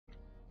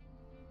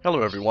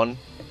Hello everyone,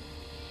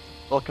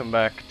 welcome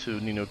back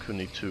to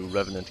Kuni II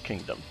Revenant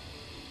Kingdom.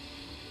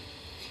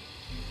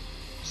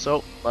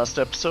 So, last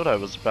episode I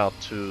was about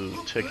to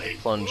take the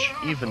plunge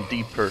even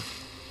deeper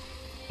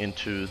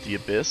into the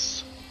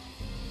abyss.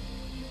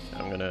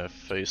 I'm gonna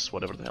face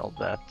whatever the hell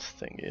that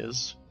thing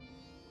is.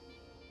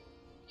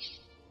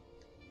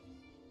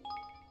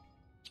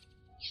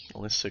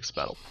 Only 6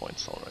 battle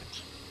points,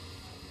 alright.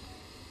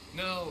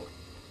 No.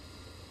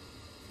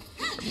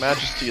 Her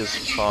Majesty is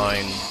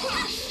fine.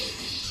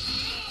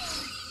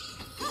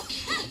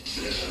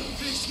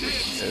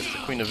 If the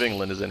Queen of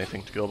England is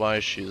anything to go by,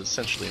 she is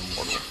essentially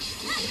immortal.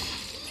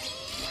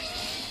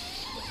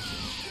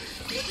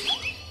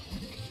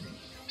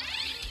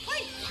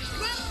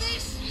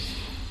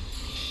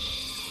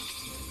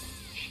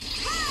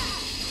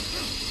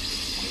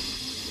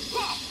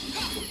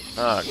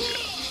 Ah, god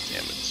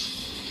damn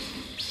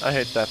it. I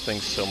hate that thing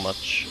so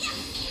much.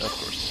 Of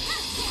course.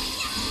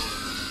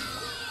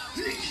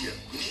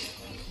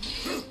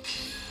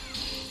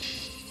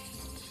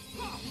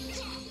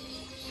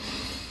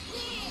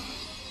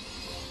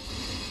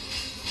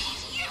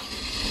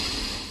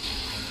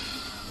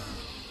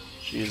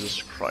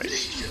 Jesus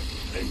Christ.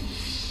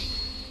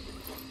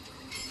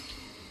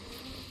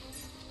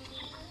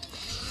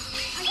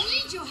 I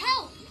need your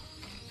help.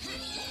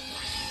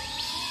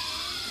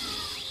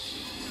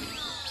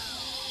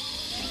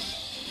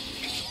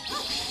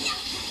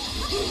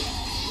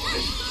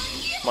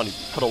 Come on, you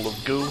puddle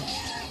of goo.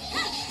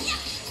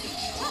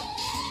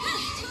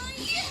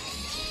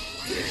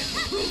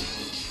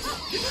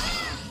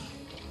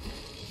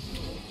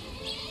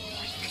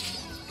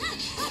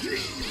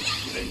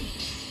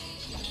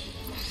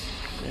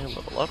 And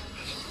level up.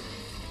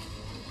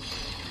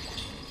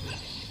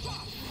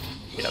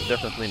 Yeah, I'm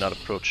definitely not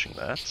approaching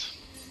that.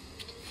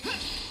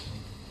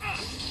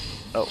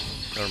 Oh,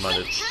 never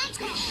mind, it's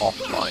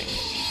offline.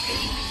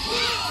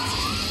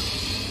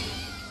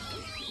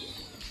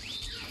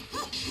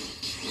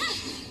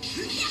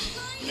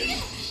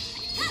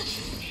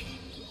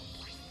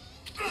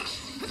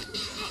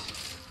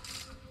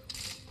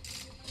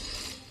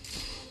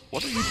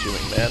 What are you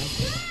doing, man?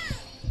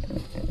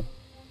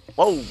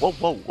 Whoa, whoa,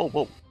 whoa, whoa,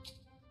 whoa.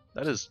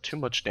 That is too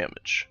much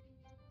damage.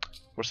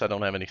 Of course, I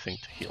don't have anything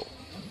to heal.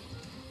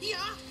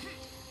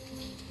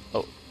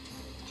 Oh.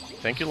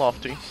 Thank you,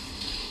 Lofty.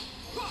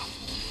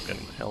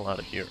 Getting the hell out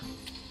of here.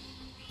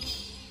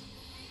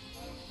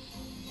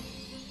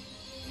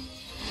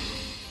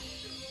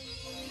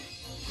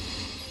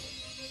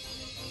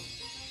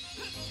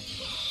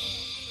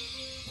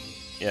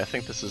 Yeah, I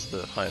think this is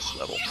the highest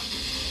level.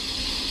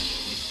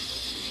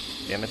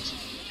 Damn it.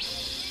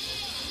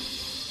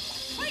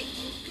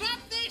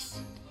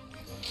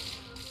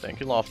 Thank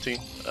you, Lofty.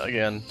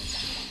 Again.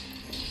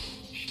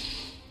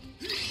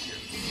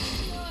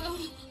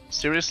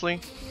 Seriously?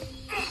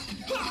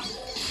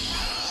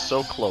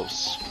 So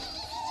close.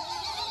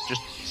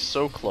 Just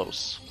so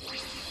close.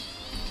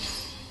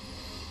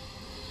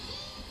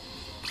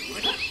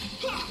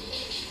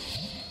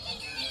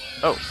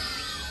 Oh.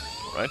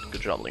 Alright,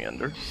 good job,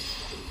 Leander.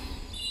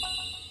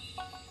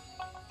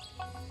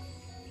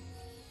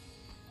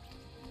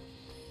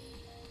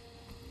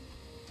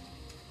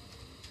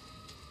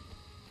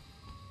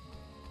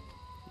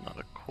 Not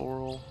a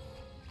coral.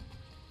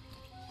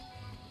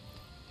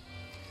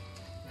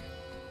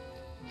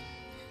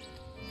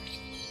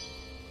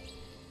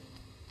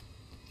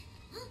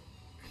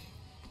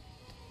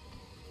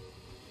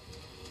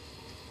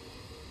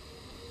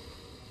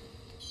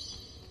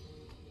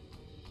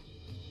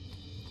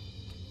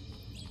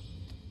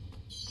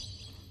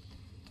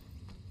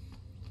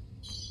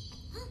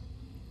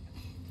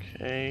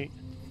 Okay.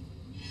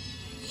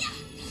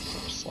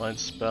 Slide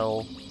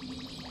spell.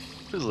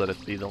 Please let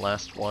it be the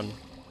last one.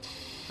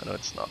 I know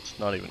it's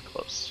not even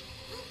close.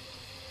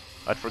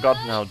 I'd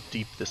forgotten how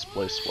deep this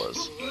place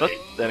was. But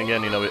then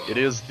again, you know, it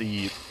is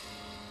the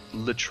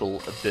literal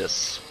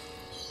abyss.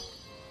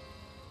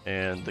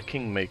 And the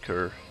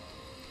Kingmaker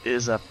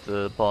is at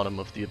the bottom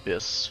of the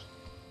abyss.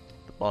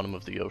 The bottom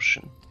of the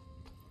ocean.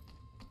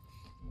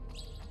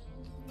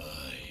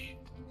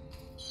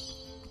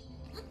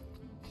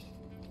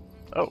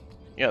 Oh,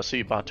 yeah,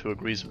 see, Batu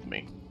agrees with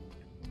me.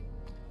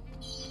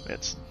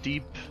 It's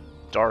deep,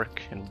 dark,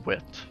 and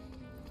wet.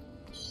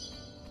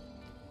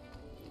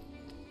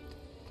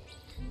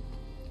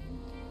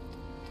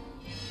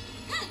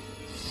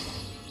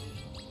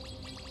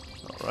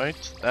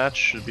 Alright, that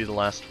should be the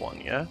last one,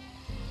 yeah?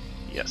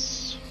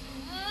 Yes.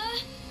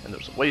 And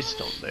there's a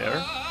waystone there,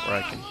 where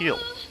I can heal.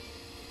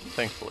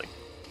 Thankfully.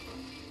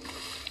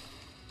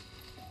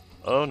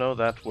 Oh no,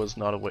 that was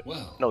not a way.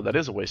 No, that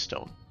is a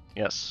waystone.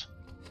 Yes.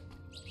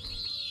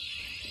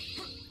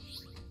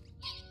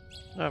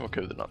 I'm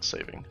okay with it not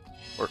saving.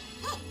 Or,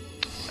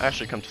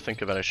 actually, come to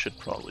think of it, I should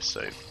probably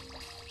save.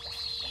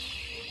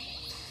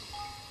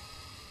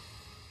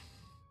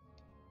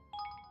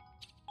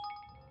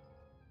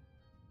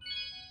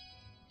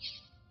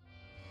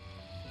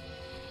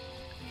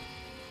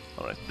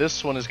 Alright,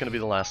 this one is going to be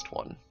the last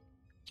one.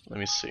 Let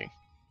me see.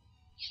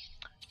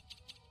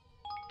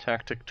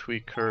 Tactic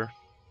Tweaker.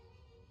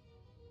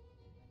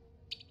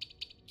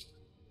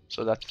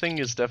 So that thing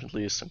is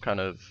definitely some kind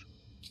of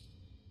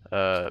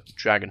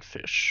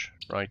dragonfish,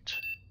 right?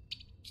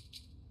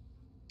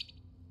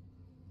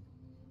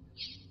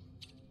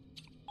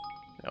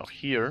 Now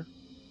here,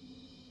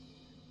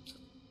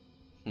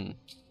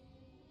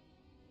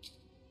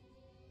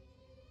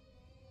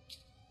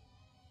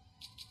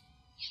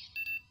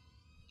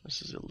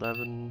 this is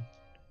 11.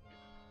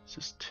 This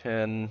is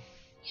 10.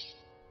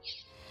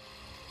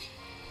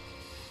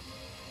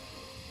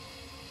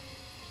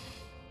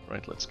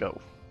 Right, let's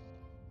go.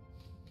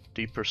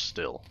 Deeper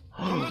still.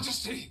 Your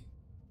Majesty!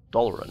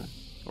 Doloran,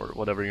 or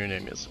whatever your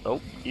name is. Oh,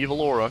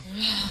 evil aura.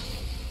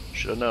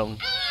 Should have known.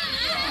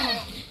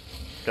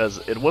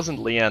 Because it wasn't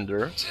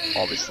Leander,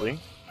 obviously.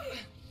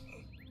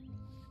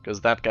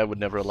 Because that guy would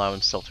never allow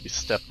himself to be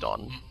stepped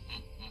on.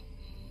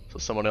 So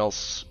someone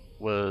else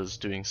was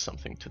doing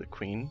something to the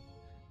Queen.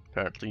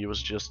 Apparently he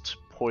was just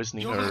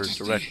poisoning Your her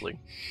Majesty, directly.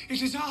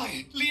 It is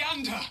I,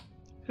 Leander!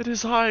 It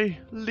is I,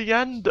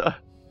 Leander!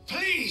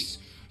 Please!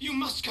 You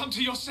must come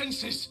to your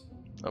senses!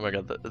 Oh my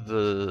god,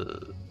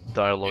 the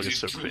dialogue is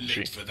so too cringy.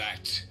 late for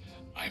that,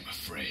 I'm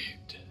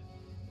afraid.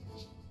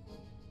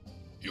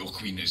 Your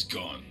queen is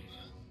gone.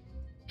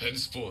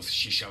 Henceforth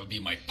she shall be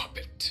my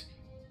puppet.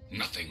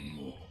 Nothing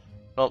more.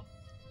 Well,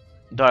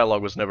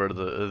 dialogue was never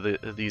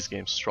these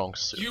games' strong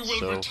suit. You will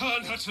so...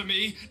 return her to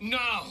me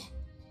now!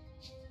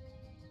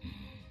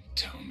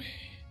 Tell me,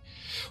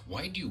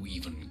 why do you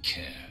even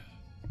care?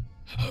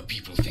 Her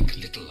people think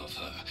little of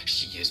her.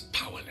 She is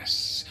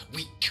powerless,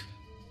 weak,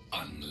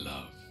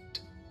 unloved.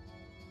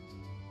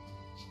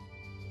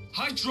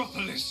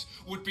 Hydropolis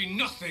would be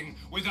nothing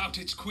without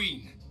its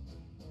queen.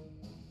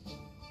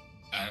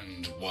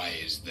 And why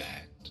is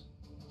that?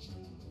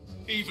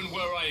 Even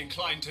were I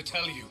inclined to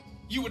tell you,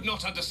 you would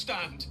not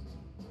understand.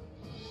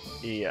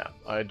 Yeah,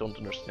 I don't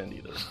understand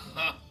either.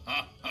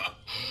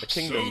 The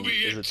kingdom So be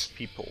is it. its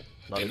people,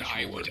 not Then its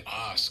I ruler. would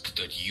ask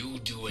that you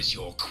do as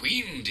your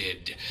queen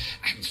did,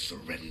 and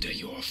surrender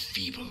your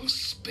feeble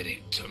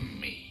spirit to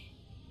me.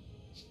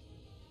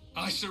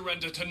 I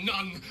surrender to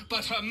none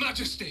but Her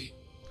Majesty.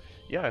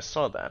 Yeah, I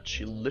saw that.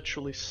 She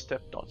literally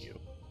stepped on you.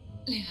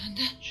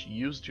 Leander? She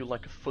used you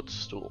like a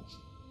footstool.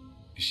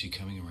 Is she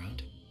coming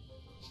around?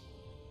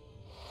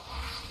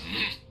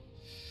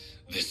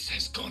 This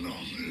has gone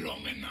on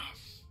long enough.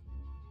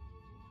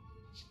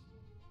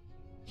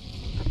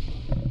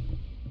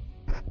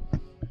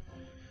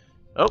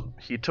 Oh,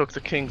 he took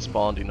the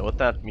Kingsbond. You know what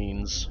that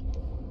means.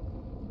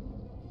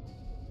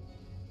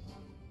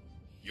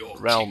 Your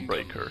Realm kingdom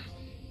Breaker.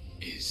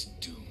 is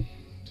doomed.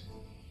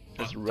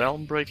 There's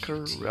Realm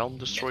Breaker, Realm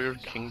Destroyer,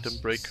 Kingdom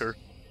Breaker.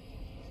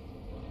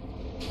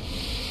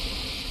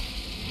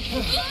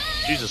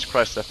 Jesus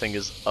Christ, that thing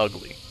is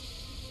ugly.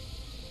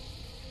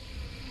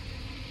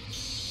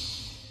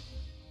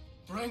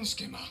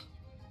 Brineskimmer,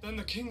 then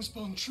the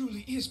Kingsbond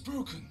truly is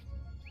broken.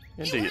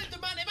 You Indeed. heard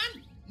the man,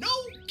 man. No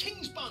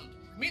Kingsbond,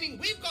 meaning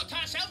we've got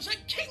ourselves a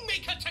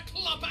Kingmaker to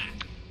clobber.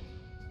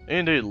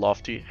 Indeed,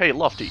 Lofty. Hey,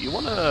 Lofty, you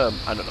wanna,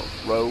 I don't know,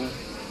 row?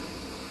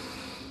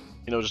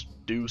 You know, just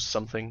do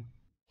something?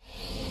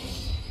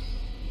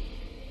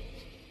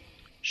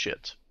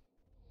 Shit.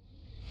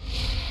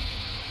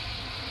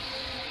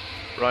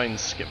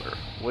 Brineskimmer,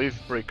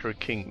 Wavebreaker,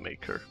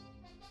 Kingmaker.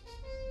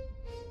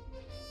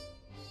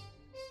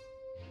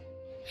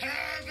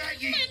 Have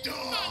at ye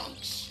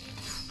dogs!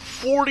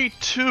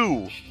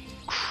 42!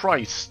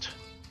 Christ.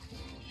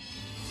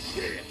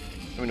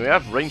 I mean, we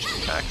have ranged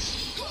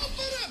attacks. Go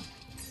for him.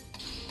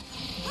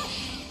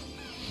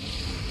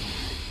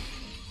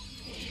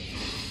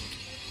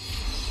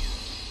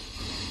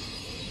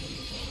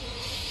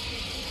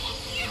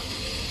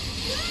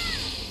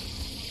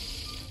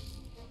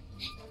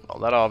 Well,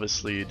 that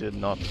obviously did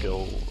not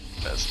go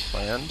as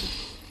planned.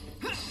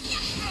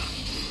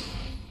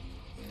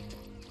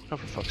 Oh,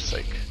 for fuck's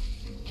sake.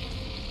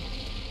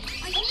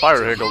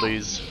 Fire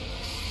Higgledies.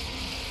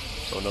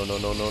 Oh, no, no,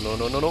 no, no, no,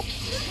 no, no, no.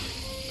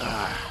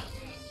 Ah.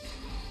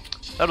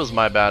 That was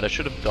my bad. I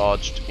should have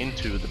dodged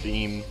into the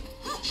beam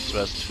so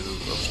as to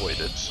avoid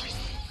it.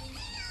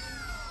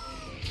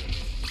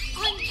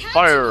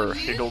 Fire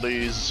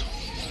Higgledies.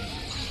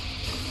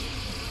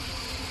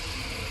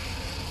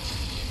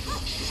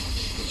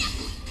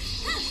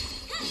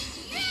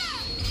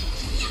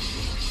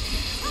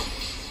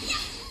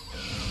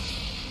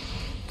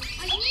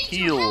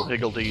 Heal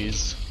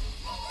Higgledies.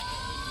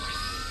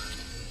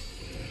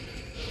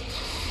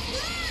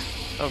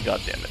 Oh,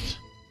 god damn it.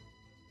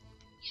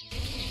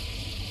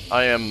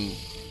 I am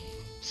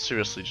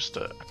seriously just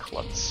a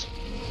klutz.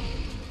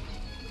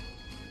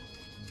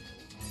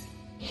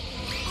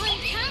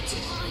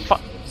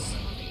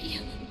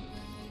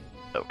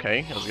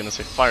 Okay, I was gonna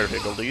say Fire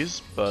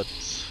Higgledies, but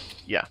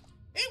yeah.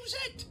 Use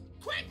it,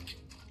 quick.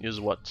 Use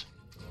what?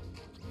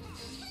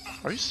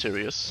 Are you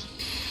serious?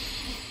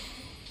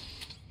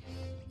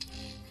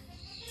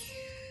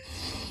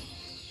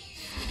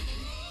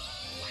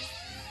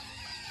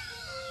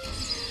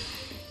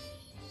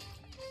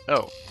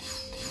 Oh.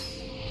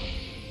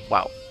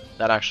 Wow,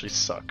 that actually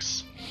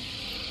sucks. –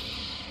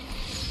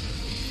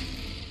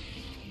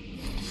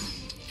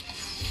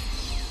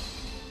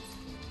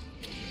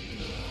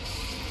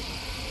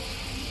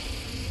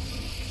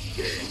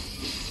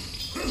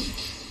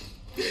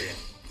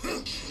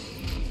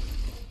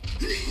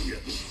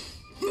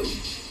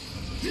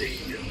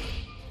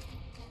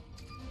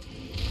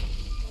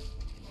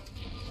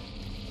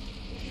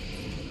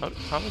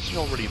 How is he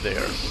already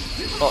there?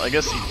 Well, I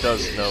guess he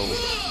does know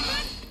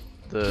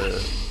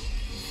the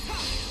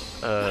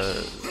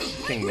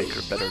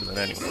Kingmaker better than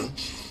anyone.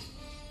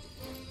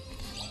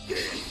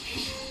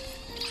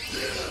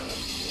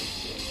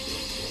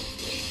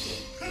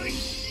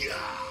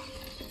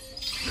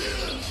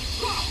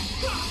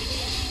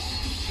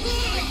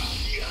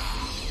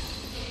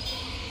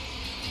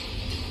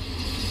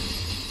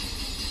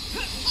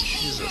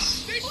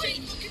 Jesus. This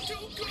ain't looking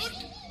too good.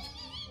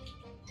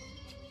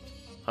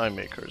 High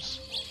makers.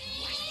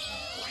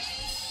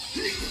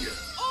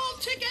 All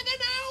together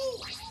now.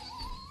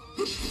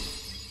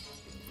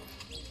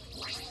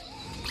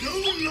 Go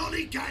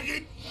lollygag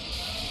it.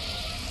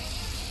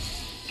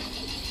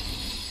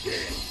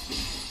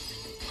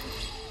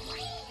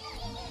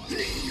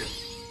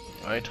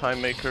 Alright, high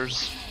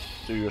makers,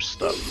 do your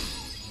stuff.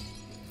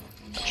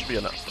 That should be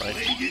enough, right?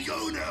 Where you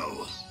go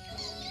now?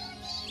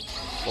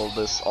 Will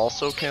this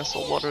also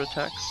cancel water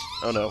attacks?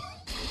 Oh no.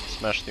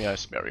 Smash the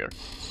ice barrier.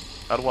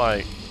 How do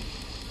I...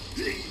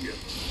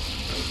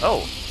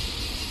 Oh!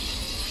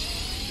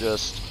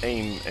 Just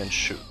aim and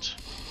shoot.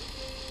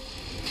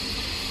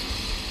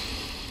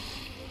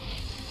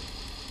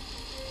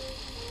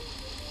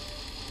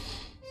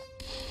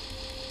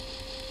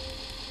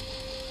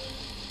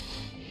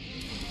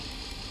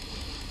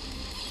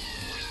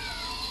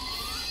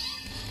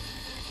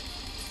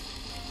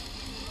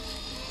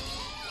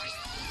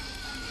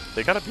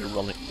 They gotta be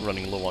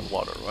running low on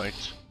water,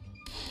 right?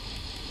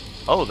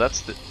 Oh,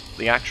 that's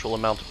the actual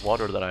amount of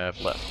water that I have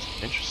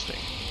left. Interesting.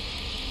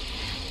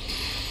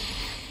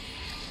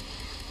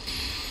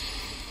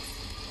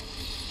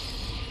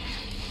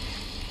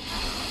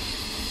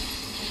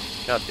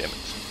 God damn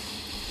it.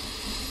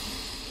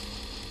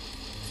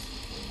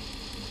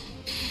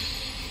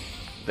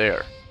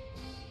 There.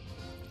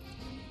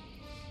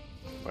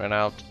 Ran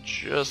out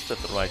just at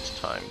the right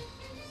time.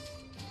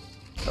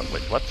 Oh,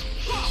 wait, what?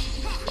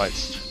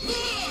 Christ.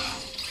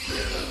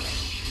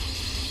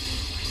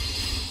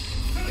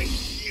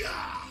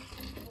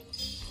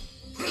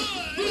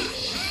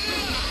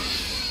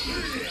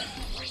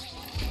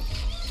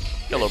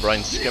 Hello,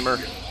 Brineskimmer.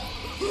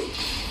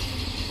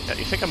 Yeah,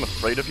 you think I'm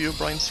afraid of you,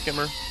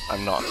 Brineskimmer?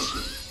 I'm not.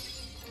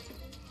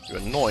 You're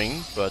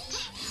annoying,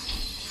 but...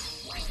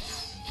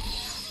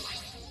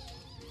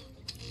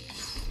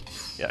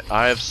 yeah,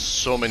 I have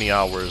so many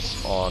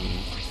hours on...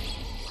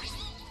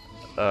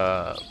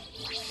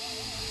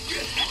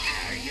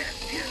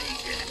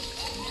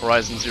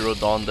 Horizon Zero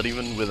Dawn that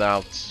even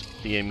without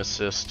the aim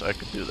assist I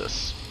could do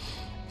this.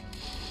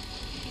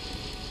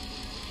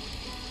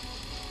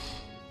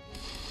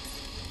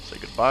 Say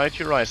goodbye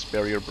to your ice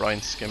barrier,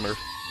 Brineskimmer.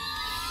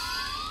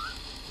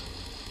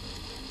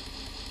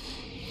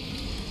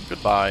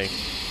 Goodbye.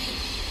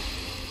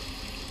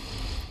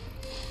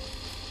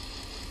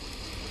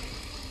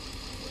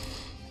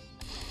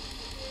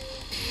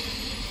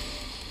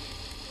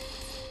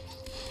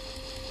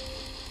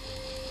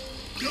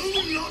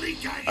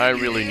 I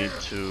really need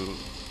to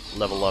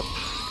level up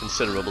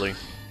considerably.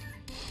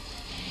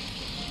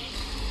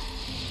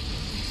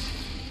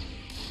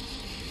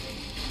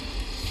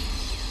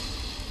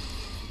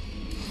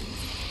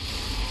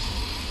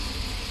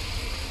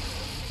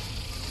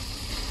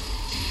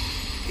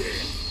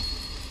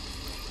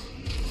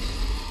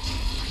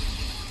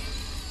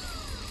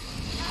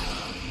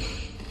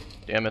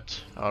 Damn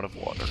it, out of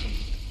water.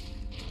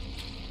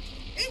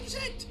 Use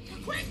it!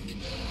 Quick!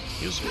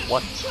 Use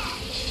what?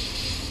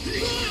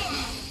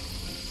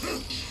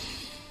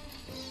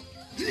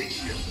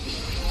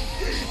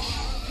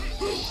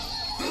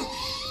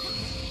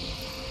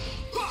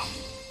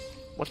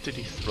 What did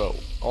he throw?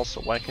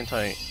 Also, why can't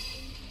I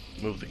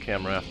move the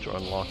camera after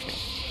unlocking?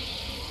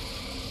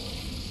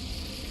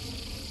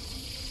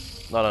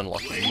 Not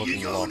unlocking,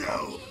 moving the lock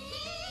on.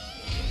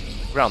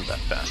 Ground that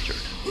bastard.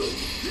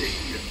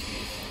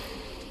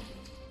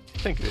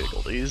 Think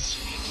Vigildies.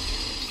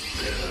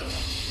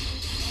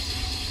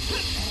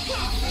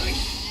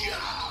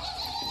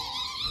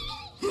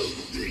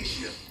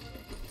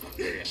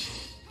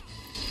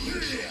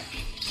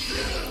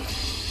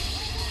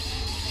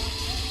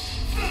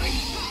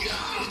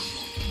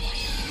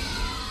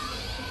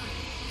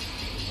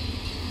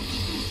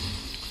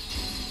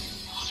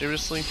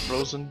 Seriously,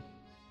 Frozen?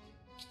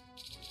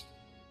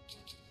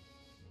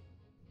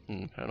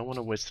 I don't want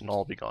to waste an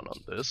Albigon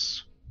on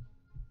this.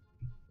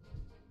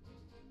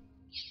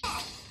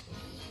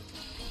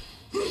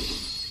 Go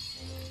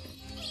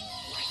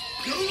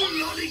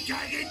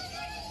lollygag it!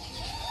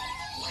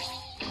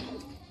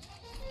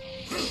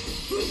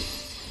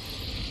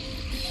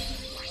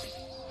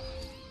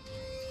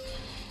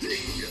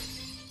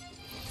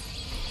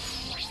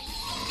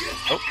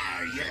 Oh,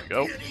 there we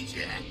go.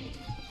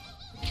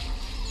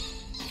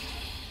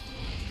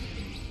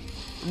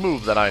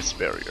 Remove that ice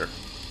barrier.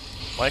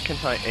 Why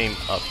can't I aim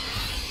up?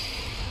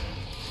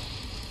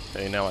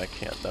 Okay, now I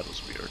can't. That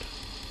was weird.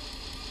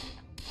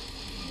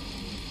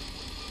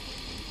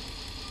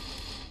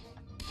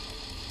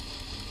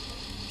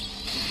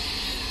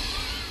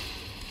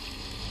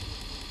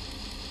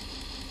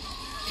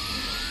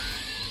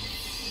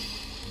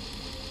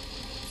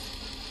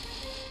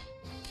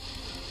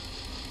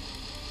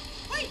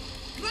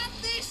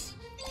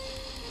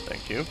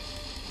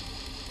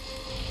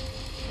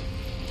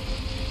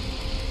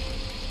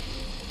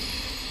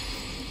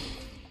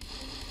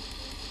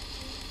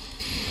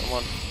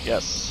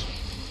 Yes.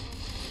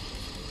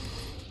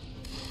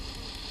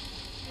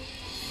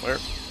 Where?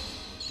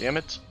 Damn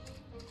it.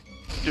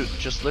 Dude,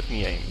 just let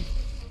me aim.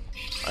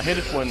 I hate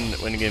it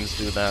when games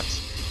do that.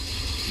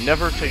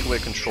 Never take away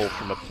control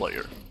from a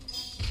player.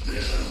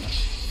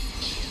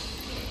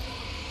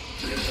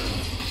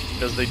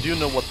 Because they do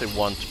know what they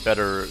want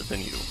better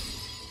than you.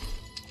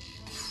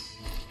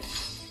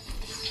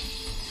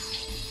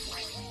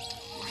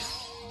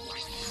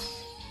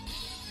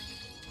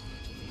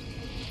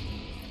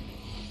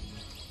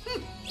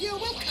 You're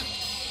welcome.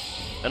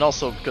 And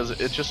also because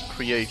it just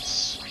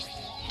creates...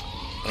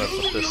 how do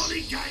I put this?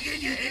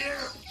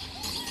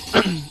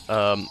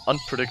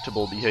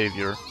 Unpredictable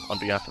behavior on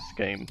behalf of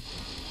the game.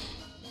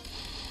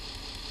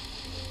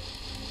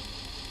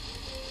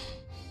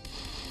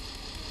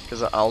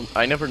 Because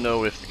I never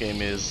know if the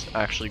game is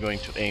actually going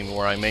to aim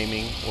where I'm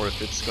aiming, or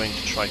if it's going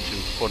to try to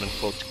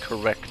quote-unquote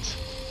correct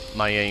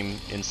my aim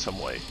in some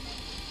way.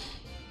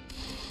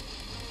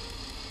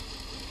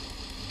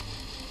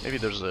 Maybe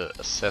there's a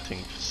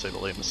setting to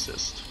disable aim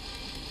assist,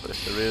 but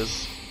if there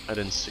is, I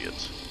didn't see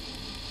it.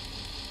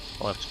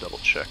 I'll have to double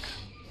check.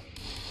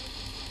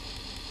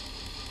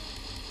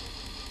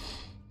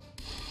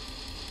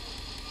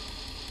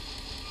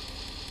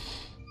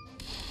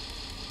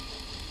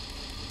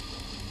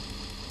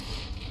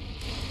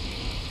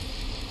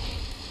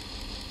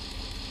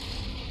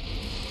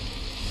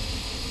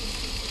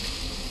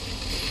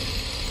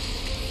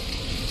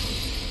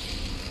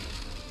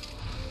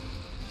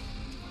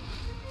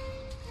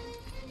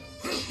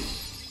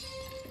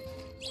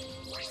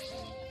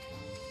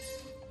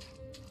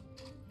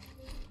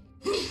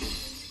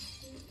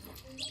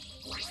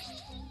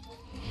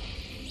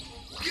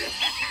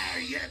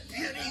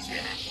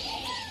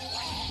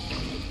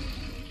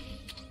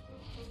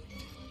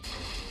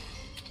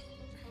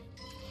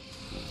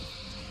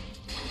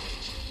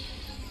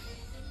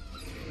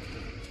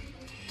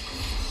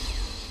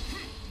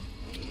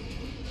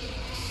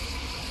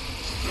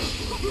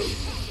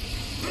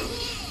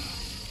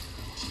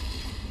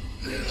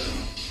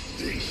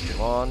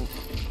 Come on.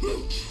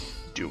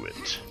 Do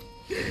it.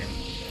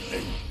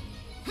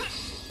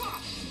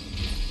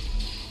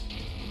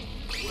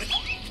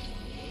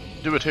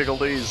 Do it,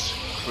 Higgledies.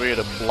 Create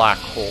a black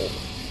hole.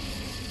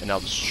 And now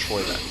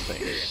destroy that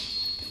thing.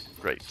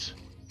 Great.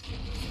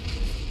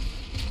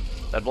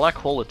 That black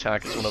hole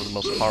attack is one of the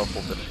most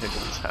powerful that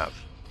Higgledies have.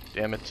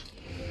 Damn it.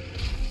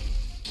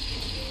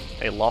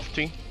 Hey,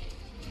 Lofty.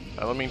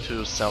 I don't mean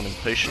to sound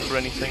impatient or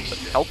anything, but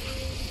help.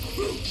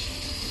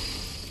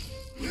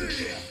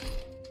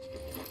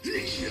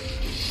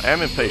 I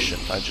am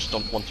impatient, I just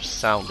don't want to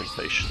sound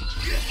impatient.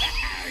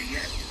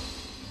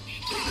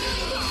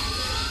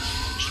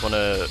 Just want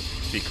to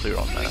be clear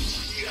on that.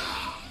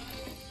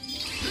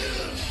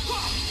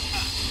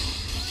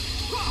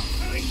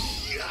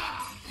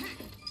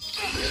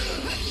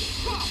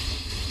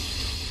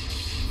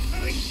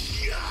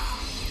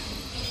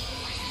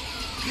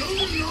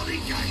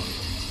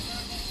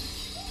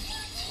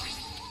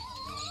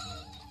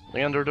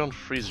 Leander, don't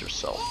freeze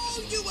yourself.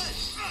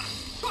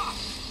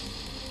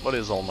 What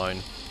is all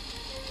mine?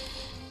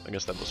 I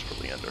guess that was for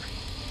Leander.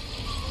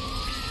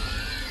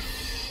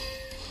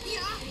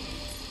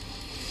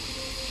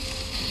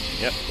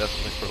 Yep,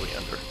 definitely for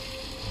Leander.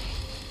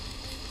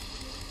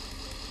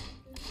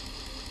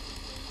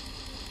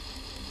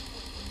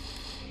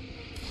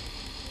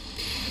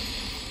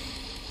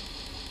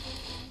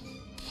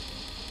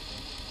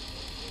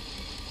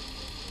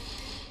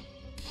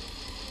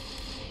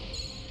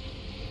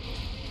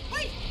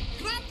 Wait!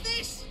 Grab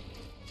this!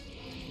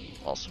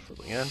 Also for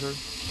Leander.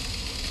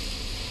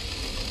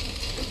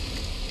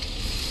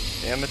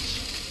 Damn it.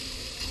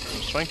 I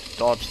was trying to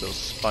dodge those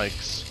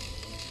spikes.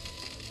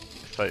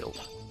 I failed.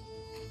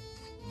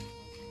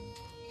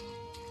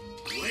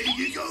 Where do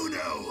you go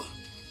now?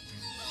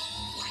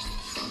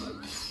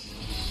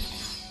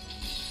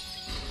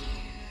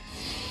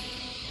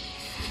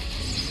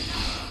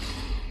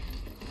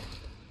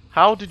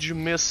 How did you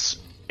miss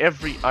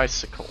every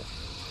icicle?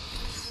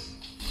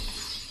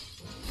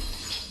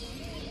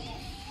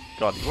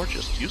 God, you're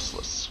just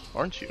useless,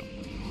 aren't you?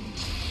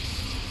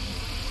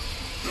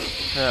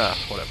 Ah,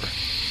 whatever.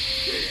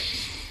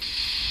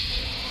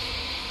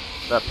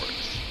 That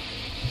works.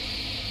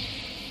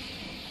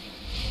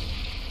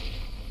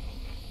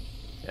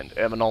 And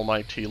Evan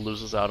Almighty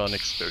loses out on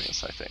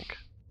experience, I think.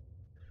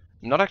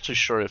 I'm not actually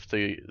sure if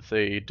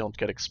they don't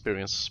get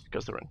experience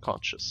because they're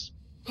unconscious.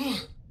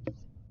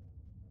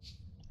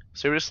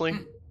 Seriously?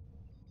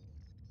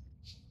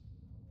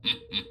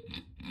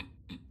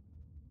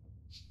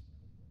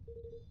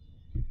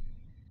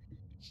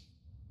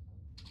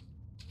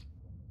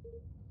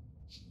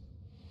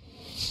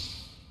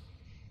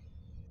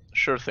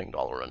 Sure thing,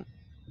 Doloran.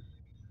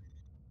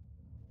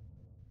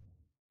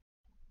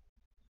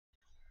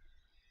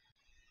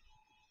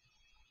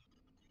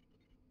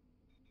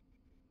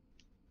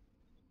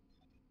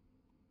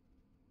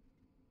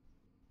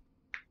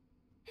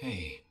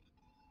 Hey.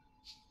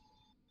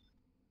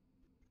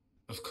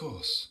 Of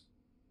course.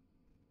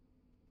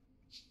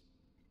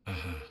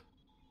 Uh-huh.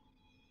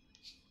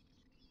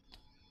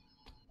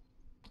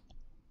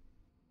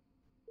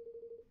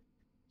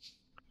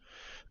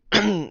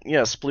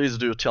 Yes, please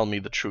do tell me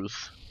the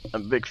truth.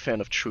 I'm a big fan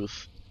of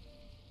truth.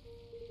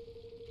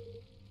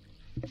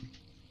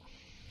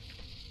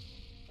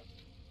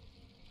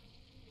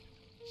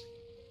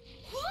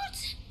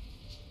 What?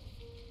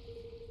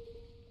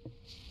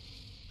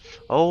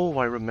 Oh,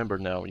 I remember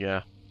now,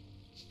 yeah.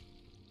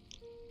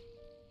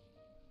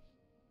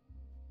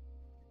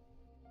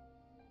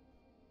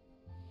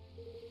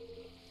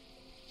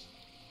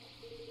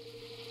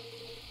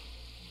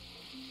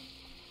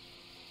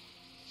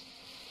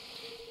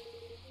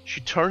 She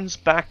turns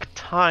back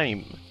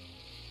time.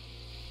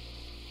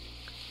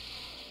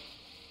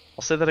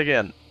 I'll say that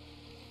again.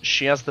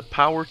 She has the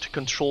power to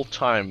control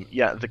time.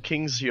 Yeah, the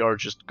kings here are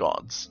just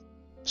gods.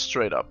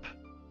 Straight up.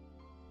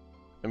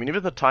 I mean,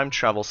 even the time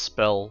travel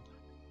spell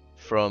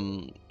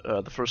from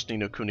the first Ni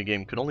no Kuni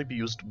game could only be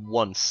used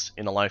once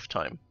in a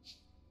lifetime.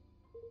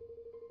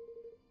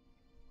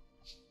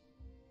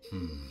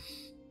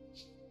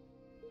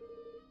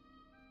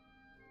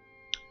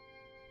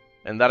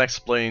 And that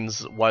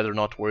explains why they're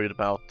not worried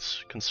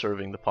about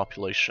conserving the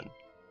population.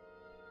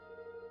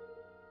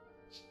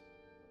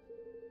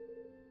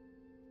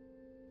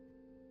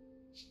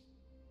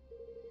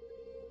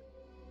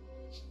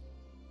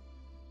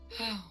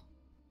 How?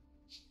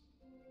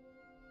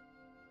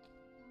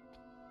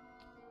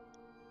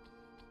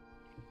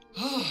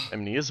 I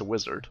mean, he is a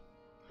wizard.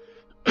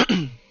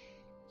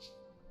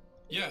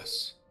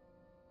 Yes.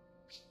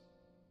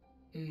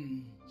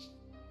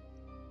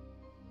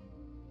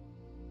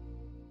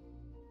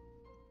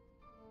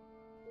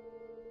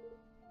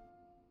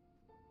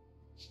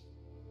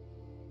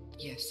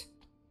 Yes.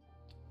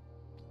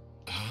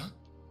 Huh?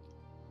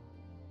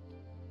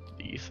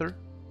 The ether?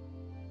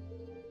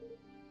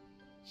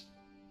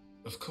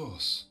 Of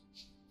course.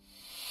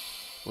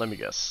 Let me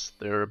guess.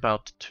 They're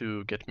about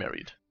to get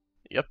married.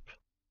 Yep.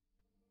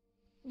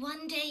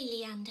 One day,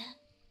 Leander.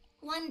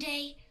 One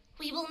day,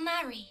 we will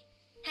marry,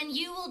 and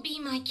you will be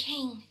my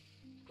king.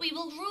 We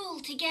will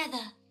rule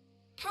together.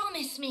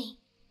 Promise me.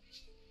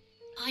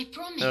 I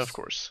promise. Of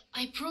course.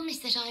 I promise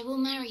that I will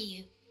marry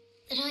you.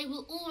 That I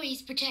will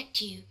always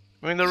protect you.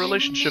 I mean, the I will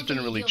relationship never didn't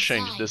leave really your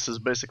change. side. This is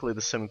basically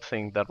the same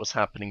thing that was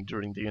happening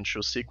during the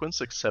intro sequence,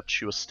 except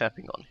she was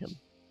stepping on him.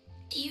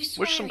 Do you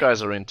swear Which some it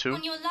guys are into.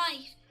 on your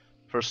life?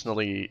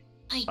 Personally,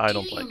 I I do,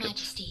 don't Your like it.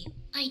 Majesty.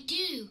 I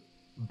do.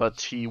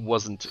 But he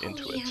wasn't Oh,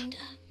 into it. Leander,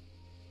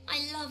 I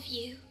love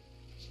you.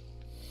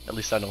 At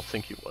least I don't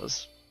think he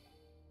was.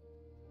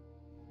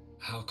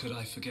 How could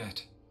I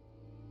forget?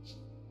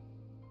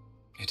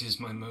 It is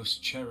my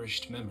most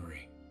cherished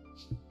memory.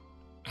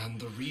 And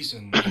the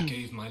reason I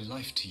gave my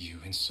life to you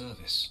in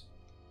service.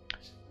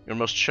 Your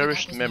most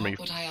cherished was memory not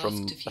what I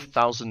from asked of you.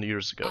 1,000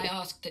 years ago. I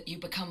ask that you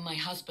become my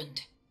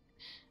husband,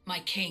 my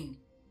king.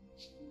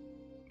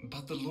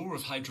 But the law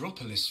of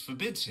Hydropolis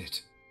forbids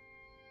it.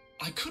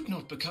 I could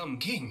not become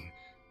king.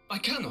 I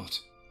cannot.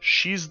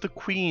 She's the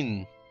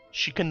queen.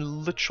 She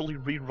can literally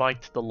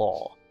rewrite the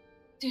law.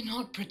 Do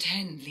not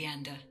pretend,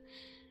 Leander.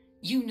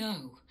 You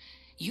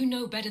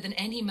know better than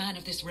any man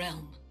of this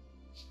realm.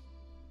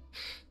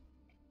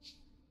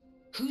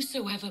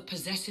 Whosoever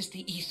possesses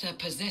the ether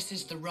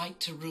possesses the right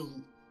to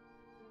rule.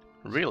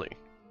 Really?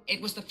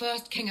 It was the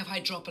first king of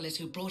Hydropolis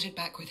who brought it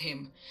back with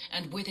him,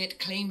 and with it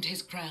claimed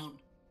his crown.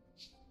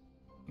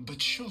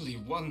 But surely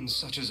one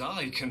such as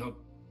I cannot...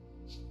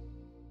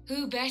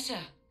 Who better?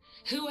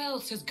 Who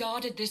else has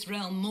guarded this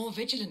realm more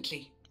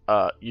vigilantly?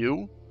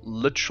 You?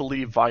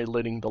 Literally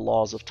violating the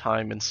laws of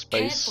time and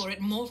Cared space. for it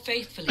more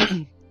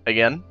faithfully.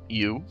 Again,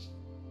 you.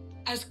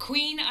 As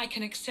queen, I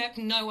can accept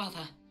no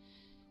other.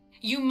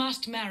 You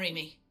must marry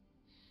me.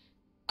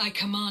 I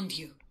command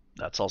you.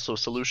 That's also a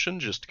solution,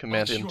 just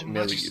command But him to Your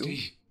marry Majesty,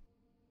 you.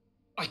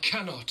 I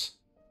cannot.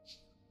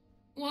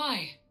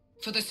 Why?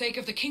 For the sake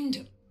of the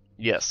kingdom?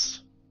 Yes.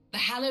 The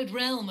hallowed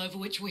realm over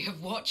which we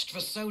have watched for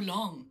so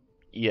long.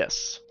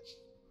 Yes.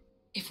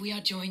 If we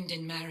are joined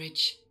in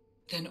marriage,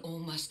 then all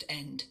must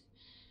end.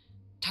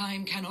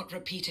 Time cannot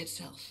repeat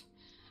itself.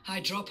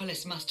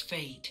 Hydropolis must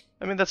fade.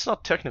 I mean, that's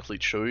not technically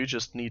true, you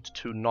just need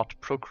to not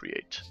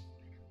procreate.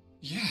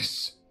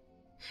 Yes.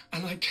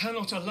 And I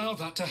cannot allow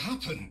that to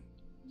happen.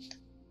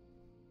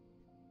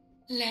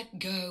 Let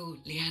go,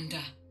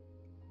 Leander.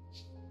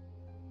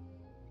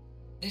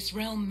 This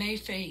realm may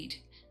fade,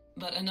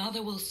 but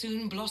another will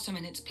soon blossom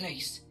in its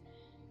place.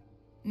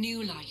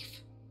 New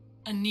life.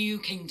 A new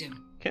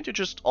kingdom. Can't you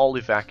just all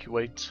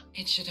evacuate?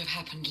 It should have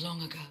happened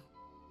long ago.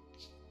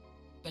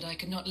 But I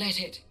could not let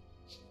it.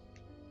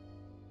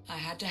 I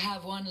had to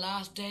have one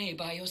last day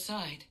by your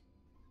side.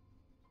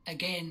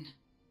 Again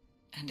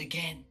and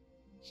again.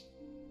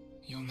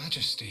 Your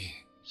Majesty.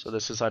 So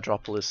this is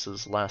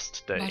Hydropolis'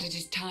 last day. But it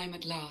is time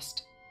at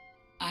last.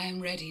 I am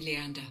ready,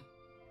 Leander.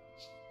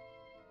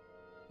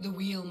 The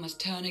wheel must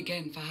turn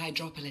again for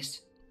Hydropolis.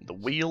 The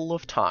Wheel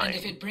of Time. And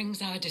if it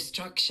brings our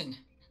destruction,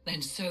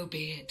 then so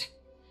be it.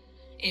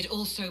 It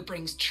also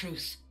brings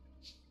truth.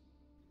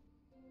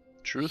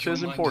 Truth Your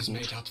is mind important.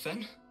 made up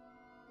then?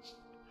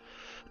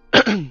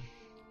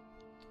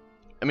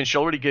 I mean, she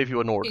already gave you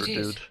an order, It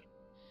is. dude.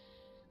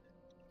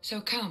 So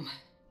come.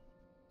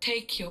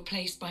 Take your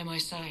place by my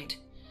side.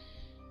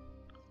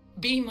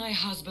 Be my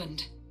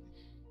husband.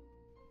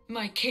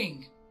 My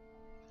king.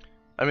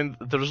 I mean,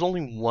 there's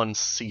only one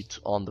seat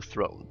on the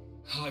throne.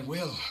 I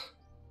will.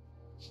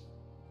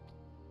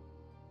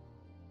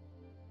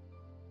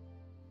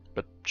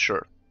 But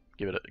sure,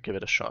 give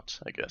it a shot,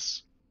 I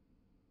guess.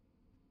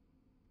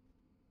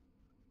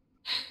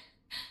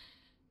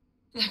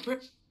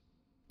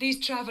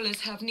 These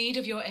travelers have need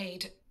of your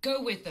aid.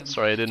 Go with them.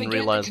 Sorry, I didn't Forget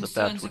realize the that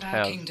concerns would of our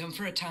have kingdom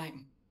for a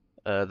time.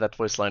 that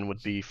voice line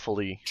would be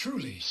fully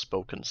Truly.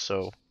 spoken.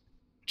 So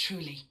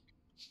Truly.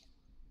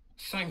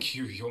 Thank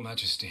you, Your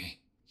Majesty.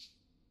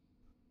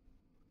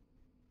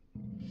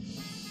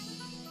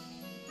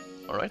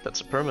 all right,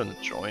 that's a permanent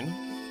join.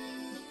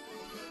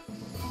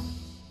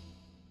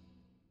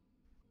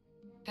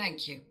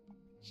 Thank you.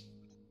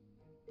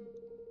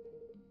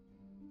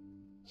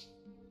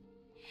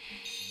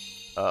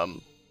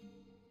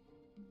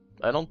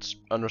 I don't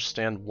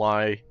understand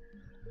why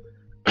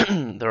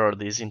there are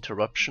these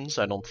interruptions.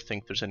 I don't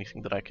think there's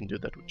anything that I can do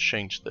that would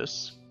change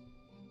this.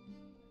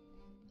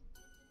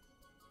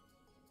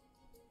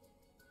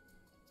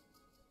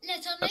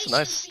 Let our That's a nations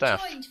nice be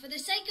staff. joined for the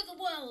sake of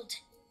the world.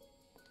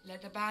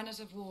 Let the banners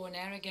of war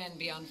ne'er again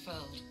be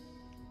unfurled.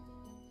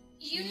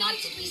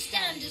 United we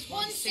stand as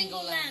one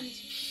single land.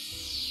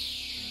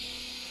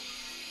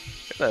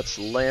 That's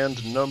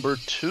land number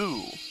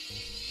 2.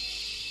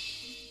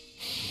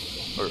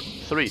 Or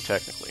 3,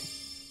 technically.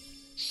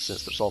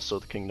 Since there's also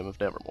the Kingdom of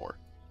Nevermore.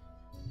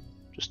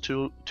 Just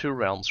two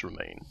rounds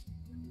remain.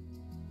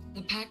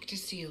 The pact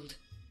is sealed.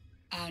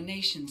 Our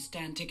nations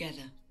stand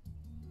together.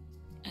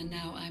 And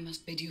now I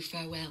must bid you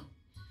farewell.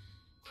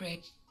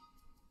 Pray.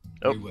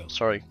 Oh, We will.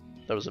 sorry.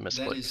 That was a That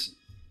misclick. is,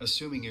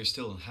 assuming you're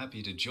still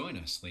happy to join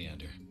us,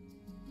 Leander.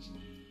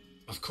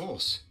 Of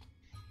course.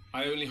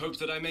 I only hope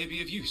that I may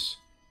be of use.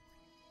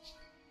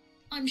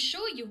 I'm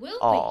sure you will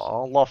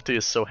Aw, Lofty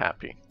is so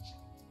happy.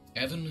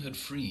 Evan had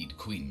freed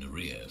Queen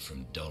Nerea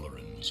from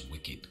Doloran's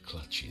wicked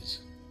clutches.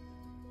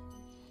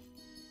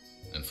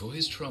 And for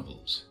his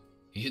troubles,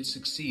 he had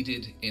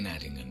succeeded in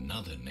adding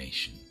another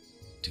nation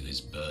to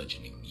his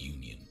burgeoning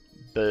union.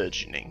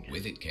 Burgeoning.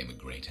 With it came a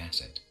great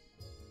asset,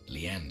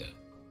 Leander,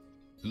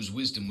 whose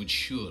wisdom would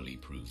surely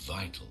prove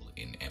vital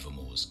in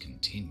Evermore's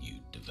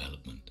continued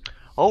development.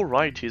 Oh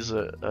right, he's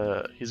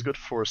good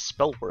for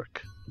spell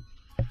work.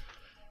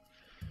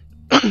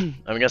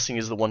 I'm guessing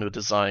he's the one who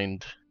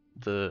designed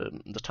the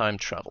time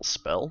travel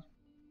spell.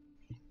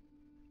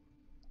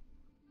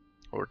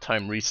 Or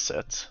time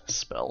reset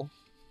spell.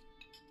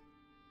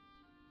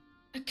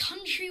 be. A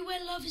country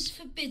where love is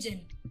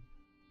forbidden.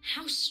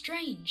 How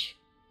strange.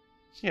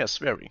 Yes,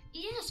 very.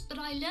 Yes, but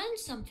I learned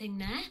something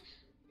there.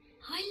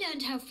 I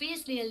learned how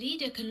fiercely a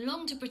leader can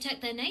long to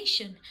protect their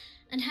nation,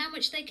 and how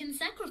much they can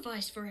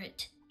sacrifice for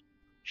it.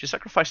 She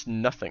sacrificed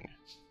nothing.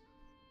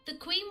 The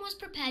Queen was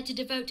prepared to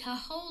devote her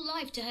whole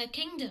life to her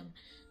kingdom,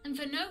 and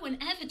for no one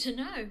ever to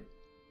know.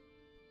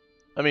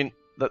 I mean,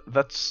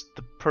 that's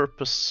the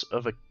purpose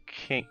of a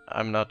king.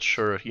 I'm not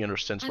sure he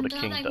understands I'm what a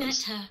glad king I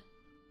does. met her.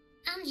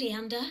 And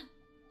Leander.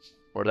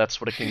 Or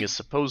that's what a king is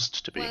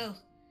supposed to be. Well,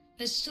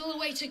 there's still a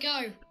way to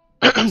go.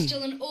 There's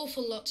still an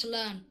awful lot to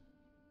learn.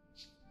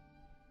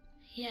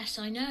 Yes,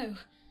 I know.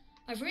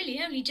 I've really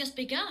only just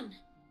begun.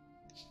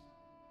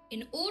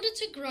 In order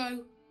to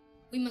grow,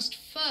 we must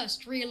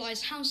first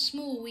realize how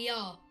small we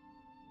are.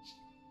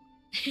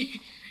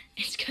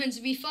 It's going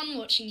to be fun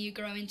watching you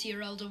grow into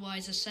your older,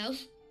 wiser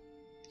self.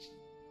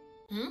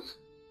 Huh?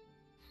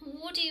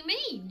 What do you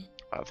mean?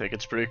 I think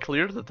it's pretty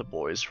clear that the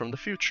boy is from the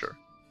future.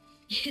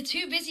 You're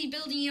too busy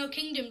building your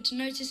kingdom to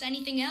notice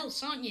anything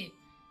else, aren't you?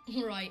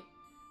 All right.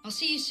 I'll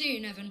see you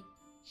soon, Evan.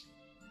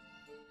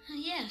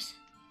 Yes.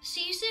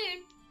 See you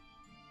soon.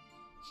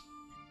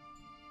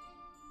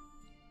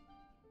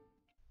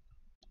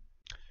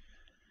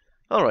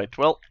 Alright,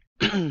 well,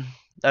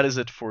 that is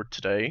it for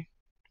today.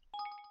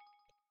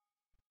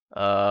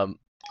 Thank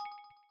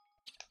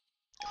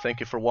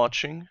you for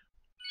watching.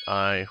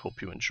 I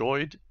hope you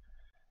enjoyed,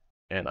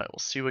 and I will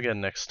see you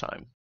again next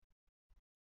time.